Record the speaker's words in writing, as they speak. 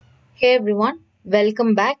Hey everyone,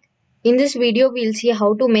 welcome back. In this video, we'll see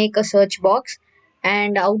how to make a search box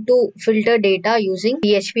and how to filter data using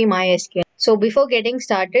PHP MySQL. So before getting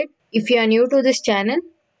started, if you are new to this channel,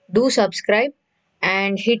 do subscribe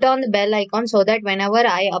and hit on the bell icon so that whenever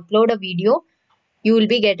I upload a video, you will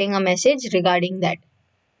be getting a message regarding that.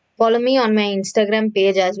 Follow me on my Instagram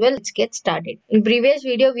page as well. Let's get started. In previous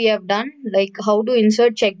video, we have done like how to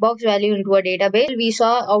insert checkbox value into a database. We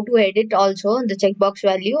saw how to edit also the checkbox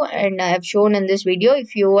value, and I have shown in this video.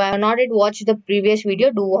 If you have not yet watched the previous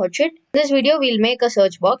video, do watch it. In this video, we'll make a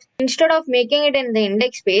search box. Instead of making it in the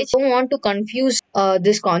index page, I don't want to confuse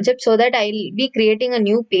this concept, so that I'll be creating a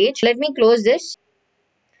new page. Let me close this,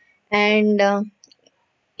 and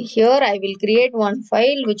here I will create one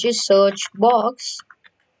file which is searchbox.php.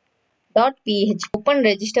 Open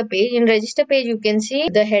register page. In register page you can see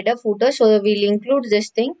the header footer, so we'll include this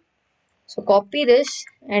thing. So copy this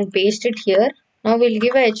and paste it here. Now we'll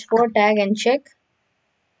give a h4 tag and check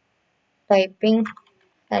typing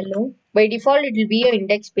hello. By default it will be a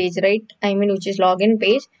index page, right? Which is login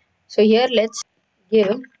page. So here let's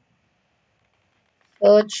give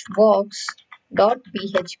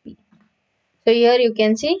searchbox.php. So here you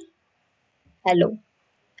can see hello.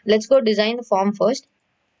 Let's go design the form first.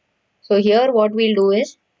 So here what we'll do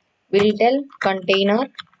is we'll tell container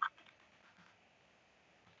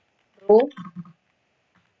row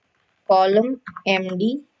column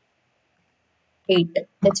md 8.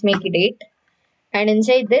 Let's make it 8. And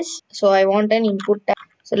inside this, so I want an input tag.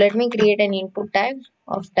 So let me create an input tag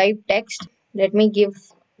of type text. Let me give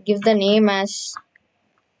the name as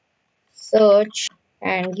search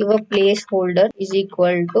and give a placeholder is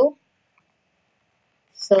equal to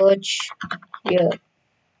search here,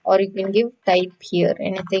 or you can give type here.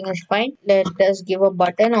 Anything is fine. Let us give a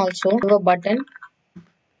button also. Give a button,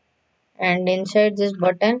 and inside this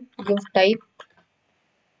button give type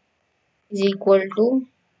is equal to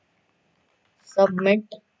submit,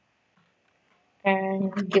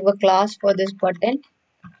 and give a class for this button.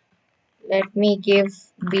 Let me give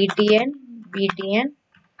btn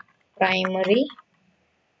primary,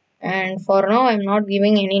 and for now I'm not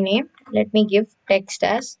giving any name. Let me give text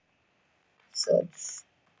as search.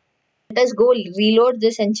 Let us go reload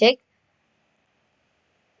this and check.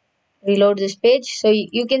 Reload this page. So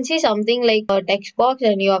you can see something like a text box,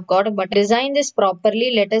 and you have got a button. Design this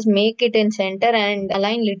properly. Let us make it in center and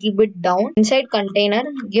align little bit down. Inside container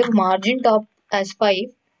give margin top as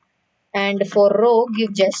 5, and for row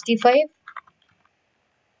give justify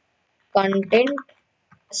content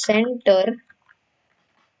center,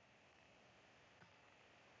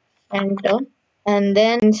 and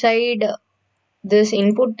then inside this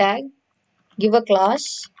input tag give a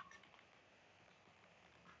class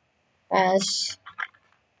as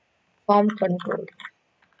form control.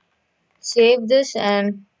 Save this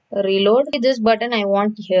and reload. This button I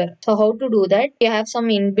want here. So how to do that? We have some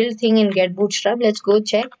inbuilt thing in get bootstrap. Let's go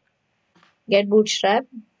check get bootstrap.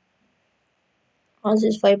 This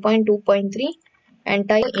is 5.2.3 and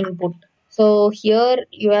type input. So here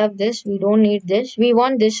you have this. We don't need this. We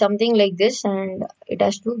want this something like this, and it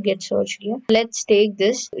has to get searched here. Let's take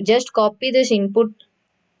this. Just copy this input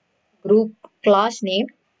group class name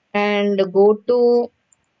and go to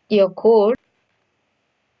your code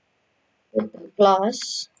with the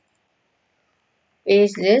class,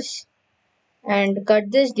 paste this and cut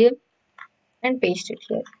this div and paste it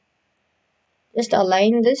here. Just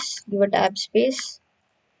align this, give a tab space.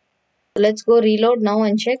 Let's go reload now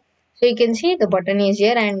and check. So you can see the button is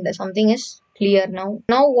here and something is clear now.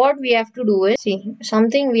 Now what we have to do is see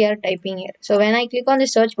something we are typing here. So when I click on the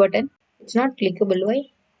search button, it's not clickable. Why?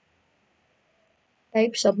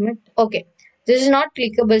 Type submit. Okay, this is not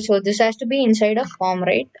clickable, so this has to be inside a form,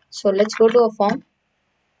 right? So let's go to a form,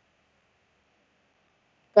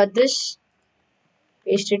 cut this,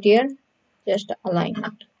 paste it here, just align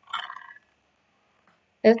it.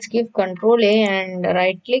 Let's give Control A and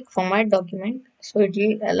right click format document, so it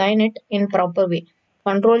will align it in proper way.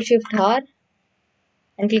 Control Shift R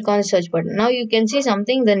and click on the search button. Now you can see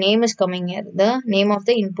something, the name is coming here, the name of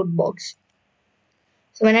the input box.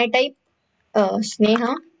 So when I type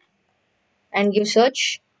Sneha and give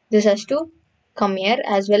search, this has to come here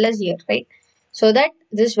as well as here, right? So that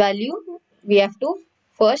this value we have to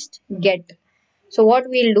first get. So what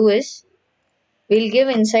we'll do is we'll give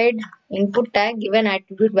inside input tag give an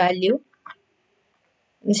attribute value.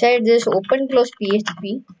 Inside this open close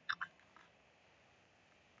PHP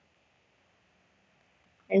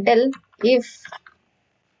and tell if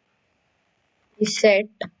is set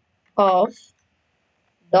of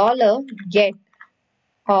 $get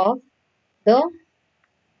of the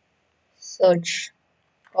search.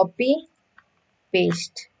 Copy,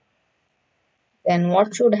 paste. Then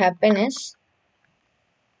what should happen is,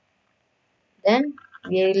 then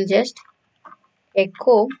we will just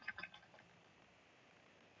echo,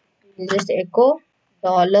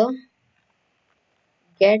 dollar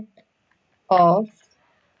get of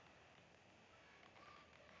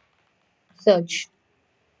search.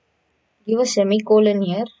 Give a semicolon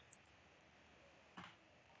here.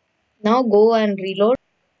 Now go and reload.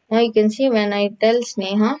 Now you can see when I tell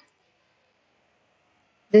Sneha,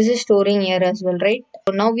 this is storing here as well, right?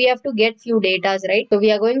 So now we have to get few datas, right? So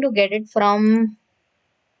we are going to get it from,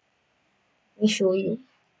 let me show you,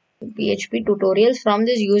 PHP tutorials from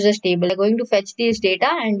this users table. We are going to fetch this data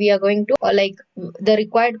and we are going to like the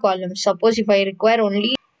required columns. Suppose if I require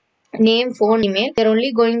only name, phone, email, we are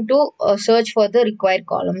only going to search for the required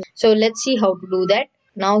columns. So let's see how to do that.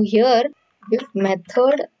 Now here, if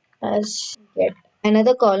method as get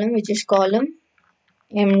another column, which is column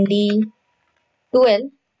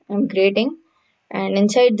MD12, I'm creating, and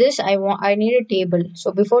inside this I need a table.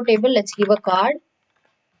 So before table, let's give a card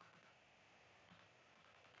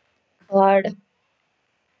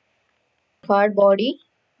body.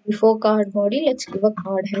 Before card body, let's give a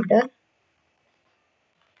card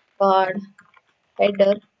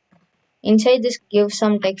header. Inside this, give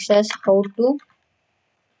some text as how to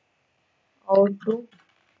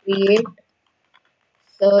create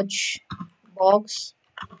search box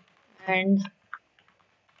and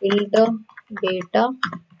filter data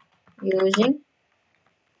using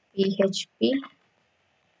PHP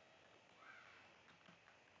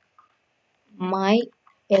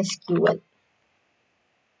MySQL.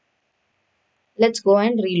 Let's go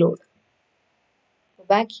and reload. Go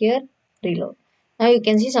back here, reload. Now you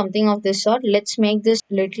can see something of this sort. Let's make this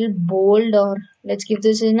little bold, or let's give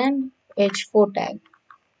this in an h4 tag.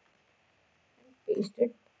 Paste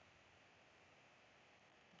it.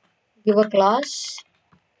 Give a class.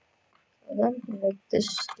 Then let this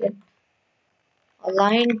get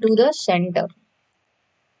aligned to the center.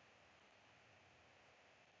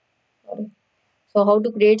 Sorry. So how to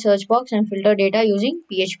create search box and filter data using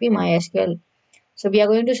PHP MySQL. So we are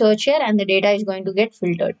going to search here and the data is going to get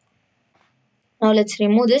filtered. Now let's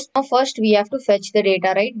remove this. Now first we have to fetch the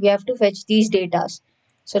data, right? We have to fetch these datas.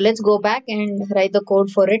 So let's go back and write the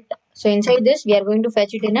code for it. So inside this we are going to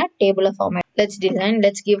fetch it in a tabular format. Let's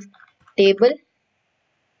give table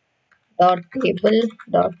dot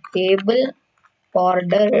table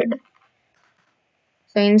ordered.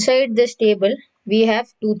 So inside this table we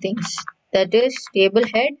have two things, that is table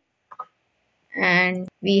head, and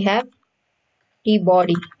we have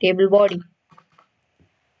table body.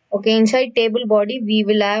 Okay, inside table body we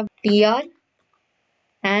will have tr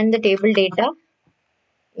and the table data.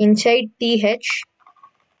 Inside th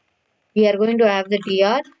we are going to have the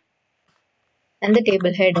tr and the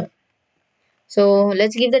table header. So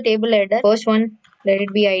let's give the table header. First one, let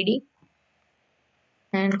it be id,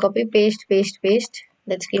 and copy paste.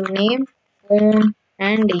 Let's give name, phone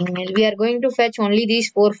and email. We are going to fetch only these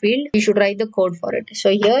four fields. We should write the code for it.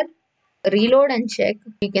 So here, reload and check.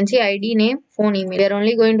 You can see id, name, phone, email. We are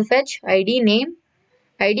only going to fetch id, name.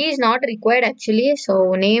 Id is not required actually,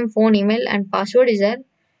 so name, phone, email and password is there.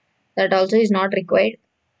 That also is not required.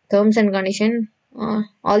 Terms and condition,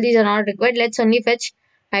 all these are not required. Let's only fetch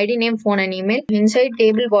id, name, phone and email. Inside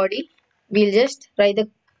table body we'll just write the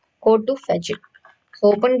code to fetch it.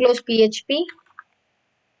 So open close php,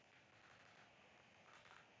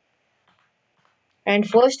 and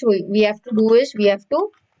first we have to do is we have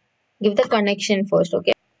to give the connection first.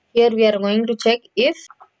 Okay, here we are going to check if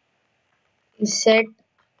set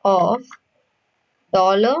of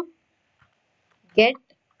dollar get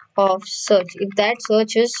of search. If that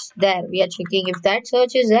search is there, we are checking. If that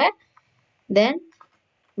search is there, then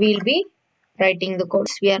we'll be writing the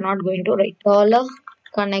codes. We are not going to write. Dollar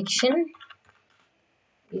connection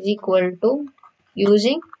is equal to,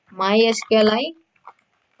 using mysqli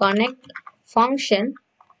connect function,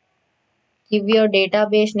 give your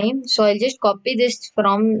database name. So I'll just copy this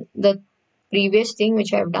from the previous thing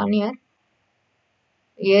which I've done here.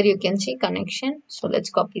 Here you can see connection. So let's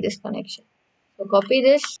copy this connection. So copy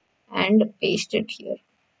this and paste it here.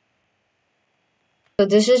 So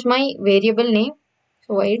this is my variable name.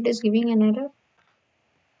 So why it is giving an error?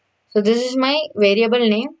 So this is my variable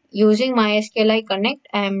name. Using mysqli connect,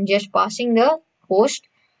 I am just passing the host,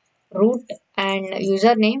 root and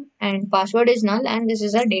username, and password is null, and this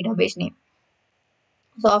is a database name.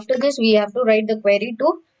 So after this we have to write the query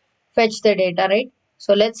to fetch the data, right?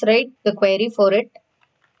 So let's write the query for it.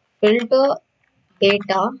 Filter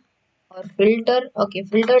data, or filter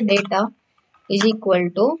data is equal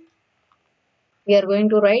to, we are going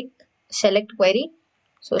to write select query.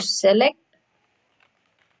 So select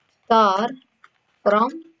star from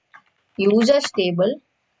users table,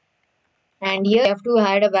 and here we have to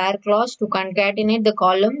add a where clause to concatenate the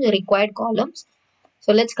columns, the required columns.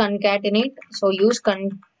 So let's concatenate. So use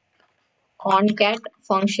concat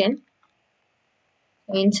function.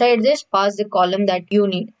 Inside this, pass the column that you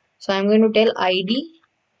need. So I'm going to tell ID,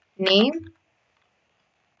 name,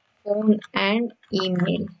 phone, and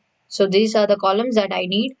email. So these are the columns that I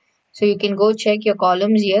need. So you can go check your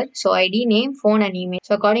columns here. So ID, name, phone, and email.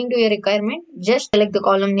 So according to your requirement, just select the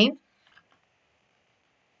column name,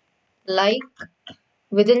 like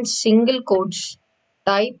within single quotes,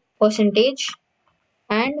 type percentage,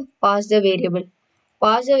 and pass the variable.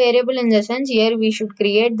 Pass the variable in the sense here we should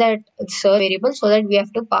create that search variable, so that we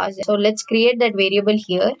have to pass it. So let's create that variable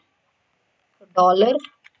here. Dollar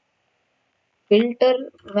filter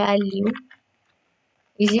value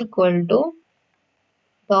is equal to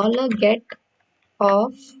dollar get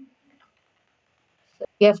of.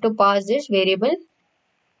 We have to pass this variable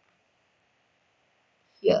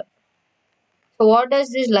here. So what does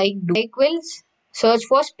this like do? Like will search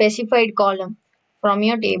for specified column from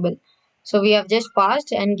your table. So we have just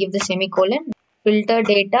passed and give the semicolon. Filter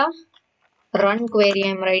data, run query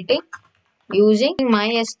I'm writing using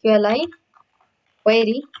MySQL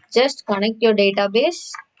query. Just connect your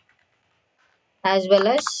database as well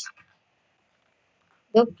as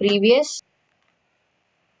the previous.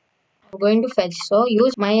 I'm going to fetch. So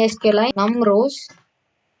use MySQL num rows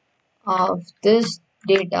of this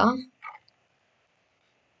data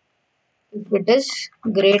if it is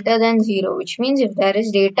greater than 0, which means if there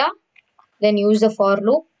is data, then use the for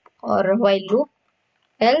loop or while loop.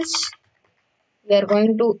 Else we are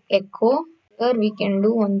going to echo. Here we can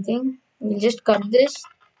do one thing. We'll just cut this.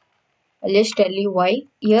 I'll just tell you why.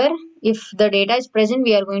 Here, if the data is present,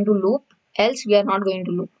 we are going to loop. Else we are not going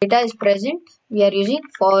to loop. Data is present, we are using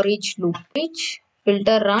for each loop. Each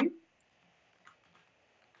filter run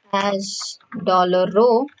as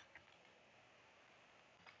 $row.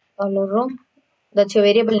 $row. That's a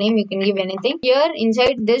variable name. You can give anything. Here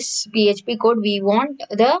inside this PHP code, we want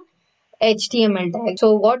the HTML tag.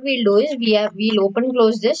 So what we'll do is we'll open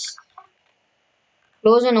close this.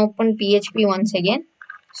 Close and open PHP once again.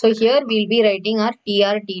 So here we'll be writing our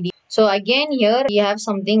trtd. So again here we have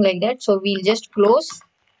something like that. So we'll just close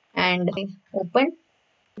and open.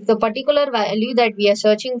 If the particular value that we are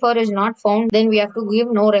searching for is not found, then we have to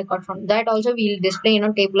give no record from that. Also we'll display in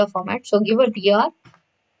a tabular format. So give a tr,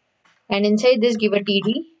 and inside this give a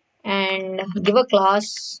td, and give a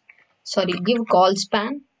class. Sorry, give call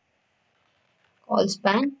span. Call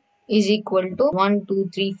span is equal to 1 2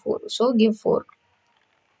 3 4. So give 4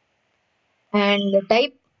 and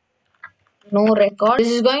type no record.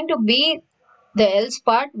 This is going to be the else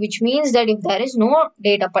part, which means that if there is no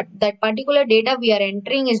data, but that particular data we are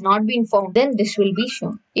entering is not been found, then this will be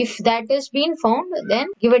shown. If that is been found, then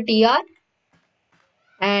give a tr,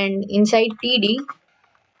 and inside td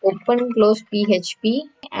open close php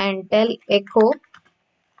and tell echo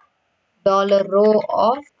 $row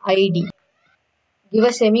of id. Give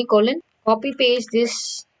a semicolon. Copy paste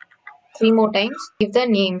this 3 more times. Give the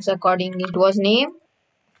names accordingly. It was name,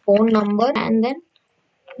 phone number, and then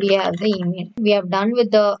we have the email. We have done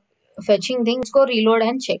with the fetching thing. Let's go reload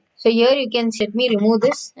and check. So here you can see, let me remove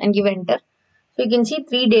this and give enter. So you can see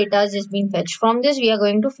 3 data has been fetched. From this we are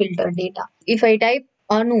going to filter data. If I type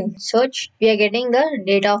Anu search, we are getting the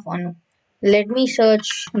data of Anu. Let me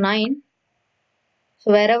search 9.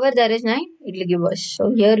 So wherever there is 9, it will give us.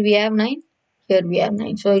 So here we have 9. Here we have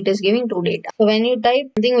 9. So it is giving 2 data. So when you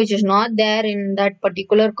type something which is not there in that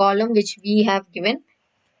particular column which we have given,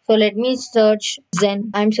 so let me search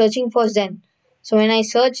Zen. I'm searching for Zen. So when I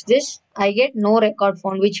search this, I get no record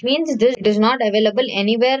found, which means this it is not available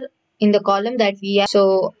anywhere in the column that we have.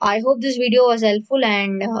 So I hope this video was helpful,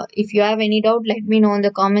 and if you have any doubt, let me know in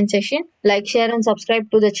the comment section. Like, share, and subscribe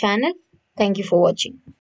to the channel. Thank you for watching.